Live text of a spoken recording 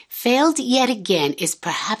Failed yet again is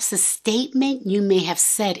perhaps a statement you may have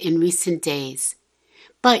said in recent days.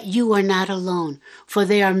 But you are not alone, for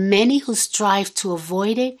there are many who strive to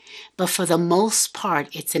avoid it, but for the most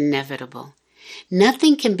part it's inevitable.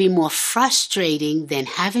 Nothing can be more frustrating than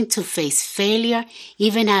having to face failure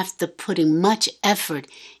even after putting much effort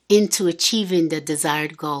into achieving the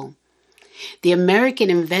desired goal. The American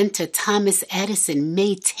inventor Thomas Edison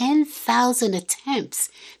made 10,000 attempts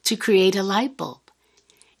to create a light bulb.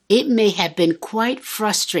 It may have been quite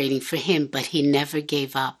frustrating for him, but he never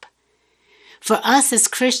gave up. For us as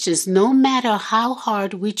Christians, no matter how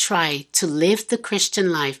hard we try to live the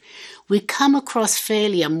Christian life, we come across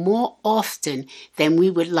failure more often than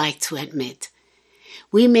we would like to admit.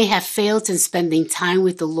 We may have failed in spending time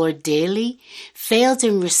with the Lord daily, failed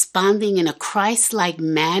in responding in a Christ-like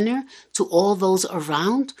manner to all those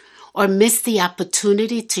around, or missed the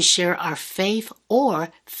opportunity to share our faith, or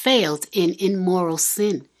failed in immoral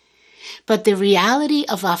sin. But the reality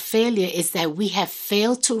of our failure is that we have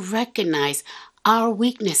failed to recognize our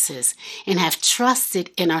weaknesses and have trusted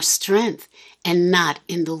in our strength and not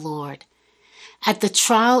in the Lord. At the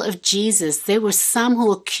trial of Jesus, there were some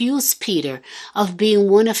who accused Peter of being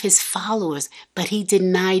one of his followers, but he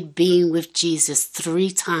denied being with Jesus 3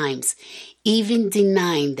 times, even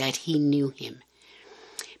denying that he knew him.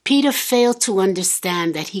 Peter failed to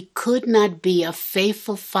understand that he could not be a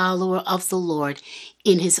faithful follower of the Lord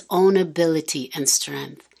in his own ability and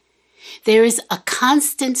strength. There is a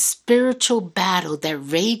constant spiritual battle that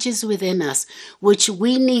rages within us, which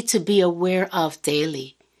we need to be aware of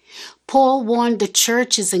daily. Paul warned the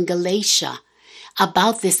churches in Galatia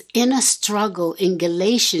about this inner struggle in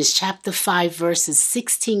Galatians chapter 5, verses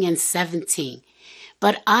 16 and 17.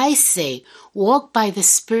 But I say, walk by the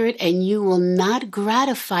Spirit, and you will not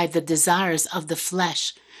gratify the desires of the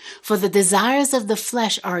flesh. For the desires of the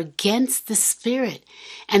flesh are against the Spirit,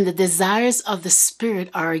 and the desires of the Spirit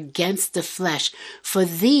are against the flesh, for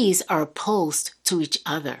these are opposed to each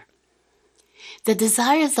other. The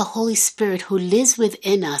desire of the Holy Spirit who lives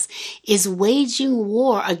within us is waging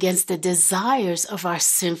war against the desires of our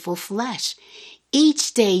sinful flesh.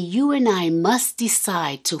 Each day you and I must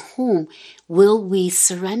decide to whom will we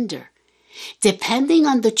surrender. Depending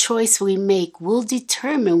on the choice we make will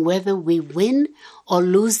determine whether we win or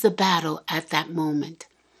lose the battle at that moment.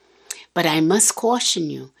 But I must caution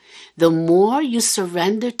you, the more you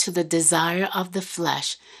surrender to the desire of the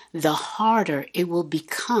flesh, the harder it will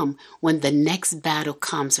become when the next battle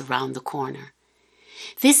comes around the corner.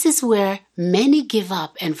 This is where many give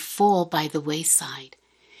up and fall by the wayside.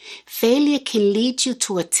 Failure can lead you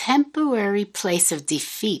to a temporary place of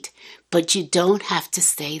defeat, but you don't have to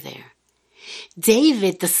stay there.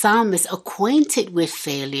 David, the psalmist, acquainted with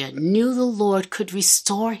failure, knew the Lord could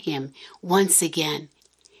restore him once again.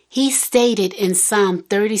 He stated in Psalm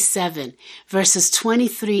 37, verses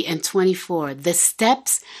 23 and 24, "The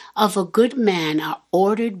steps of a good man are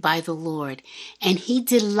ordered by the Lord, and he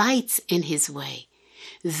delights in his way.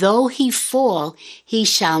 Though he fall, he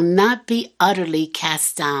shall not be utterly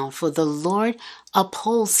cast down, for the Lord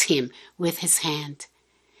upholds him with his hand."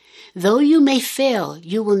 Though you may fail,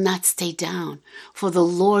 you will not stay down, for the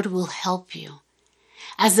Lord will help you.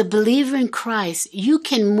 As a believer in Christ, you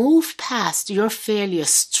can move past your failure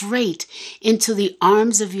straight into the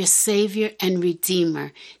arms of your Savior and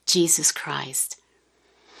Redeemer, Jesus Christ.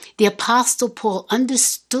 The Apostle Paul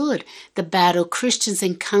understood the battle Christians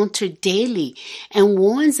encounter daily and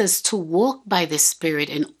warns us to walk by the Spirit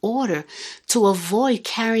in order to avoid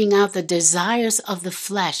carrying out the desires of the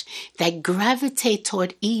flesh that gravitate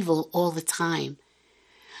toward evil all the time.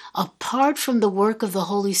 Apart from the work of the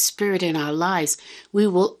Holy Spirit in our lives, we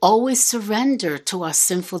will always surrender to our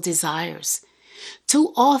sinful desires.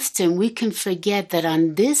 Too often we can forget that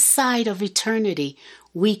on this side of eternity,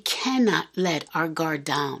 we cannot let our guard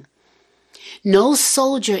down. No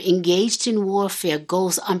soldier engaged in warfare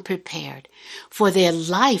goes unprepared, for their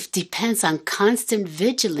life depends on constant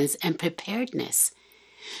vigilance and preparedness.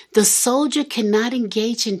 The soldier cannot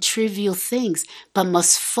engage in trivial things, but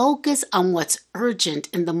must focus on what's urgent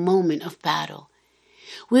in the moment of battle.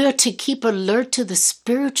 We are to keep alert to the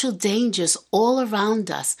spiritual dangers all around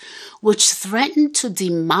us, which threaten to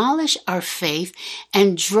demolish our faith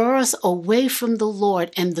and draw us away from the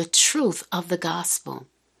Lord and the truth of the gospel.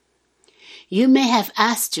 You may have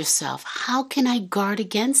asked yourself, how can I guard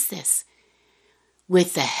against this?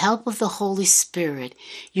 With the help of the Holy Spirit,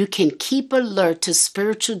 you can keep alert to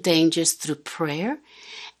spiritual dangers through prayer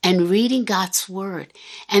and reading God's Word,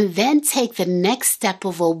 and then take the next step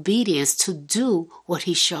of obedience to do what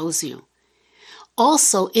He shows you.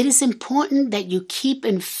 Also, it is important that you keep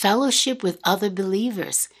in fellowship with other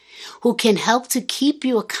believers. who can help to keep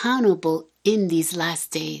you accountable in these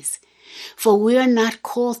last days. For we are not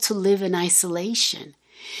called to live in isolation.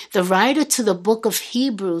 The writer to the book of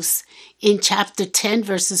Hebrews in chapter 10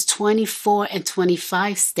 verses 24 and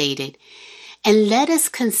 25 stated, "And let us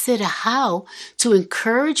consider how to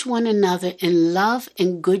encourage one another in love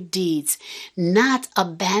and good deeds, not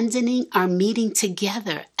abandoning our meeting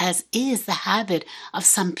together, as is the habit of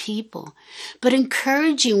some people, but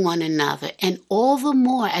encouraging one another, and all the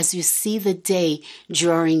more as you see the day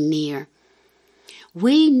drawing near."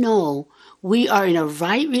 We know we are in a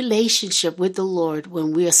right relationship with the Lord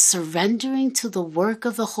when we are surrendering to the work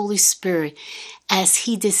of the Holy Spirit as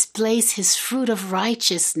He displays His fruit of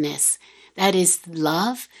righteousness. That is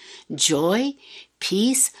love, joy,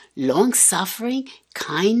 peace, long-suffering,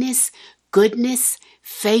 kindness, goodness,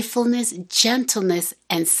 faithfulness, gentleness,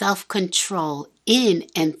 and self-control in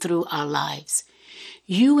and through our lives.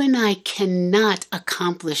 You and I cannot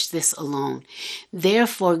accomplish this alone.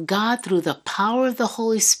 Therefore, God, through the power of the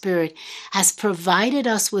Holy Spirit, has provided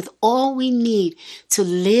us with all we need to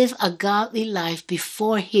live a godly life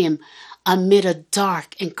before Him amid a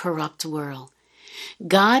dark and corrupt world.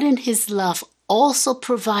 God in His love also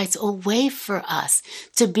provides a way for us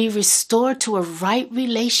to be restored to a right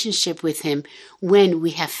relationship with Him when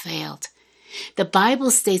we have failed. The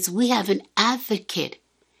Bible states we have an advocate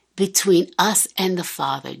between us and the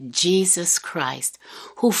Father, Jesus Christ,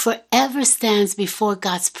 who forever stands before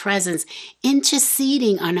God's presence,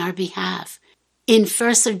 interceding on our behalf. In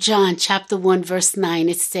 1 John chapter 1 verse 9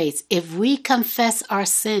 it states, "If we confess our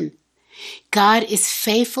sin, God is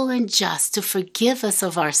faithful and just to forgive us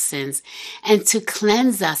of our sins and to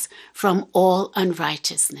cleanse us from all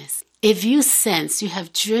unrighteousness." If you sense you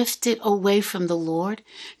have drifted away from the Lord,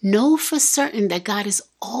 know for certain that God is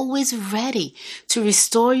always ready to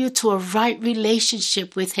restore you to a right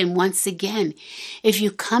relationship with Him once again, if you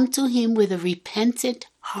come to Him with a repentant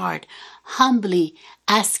heart, humbly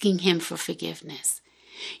asking Him for forgiveness.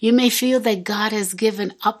 You may feel that God has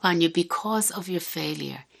given up on you because of your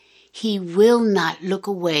failure. He will not look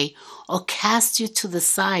away or cast you to the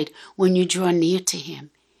side when you draw near to Him.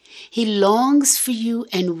 He longs for you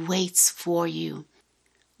and waits for you.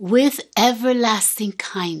 With everlasting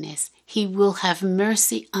kindness, He will have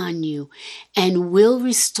mercy on you and will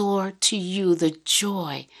restore to you the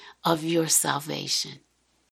joy of your salvation.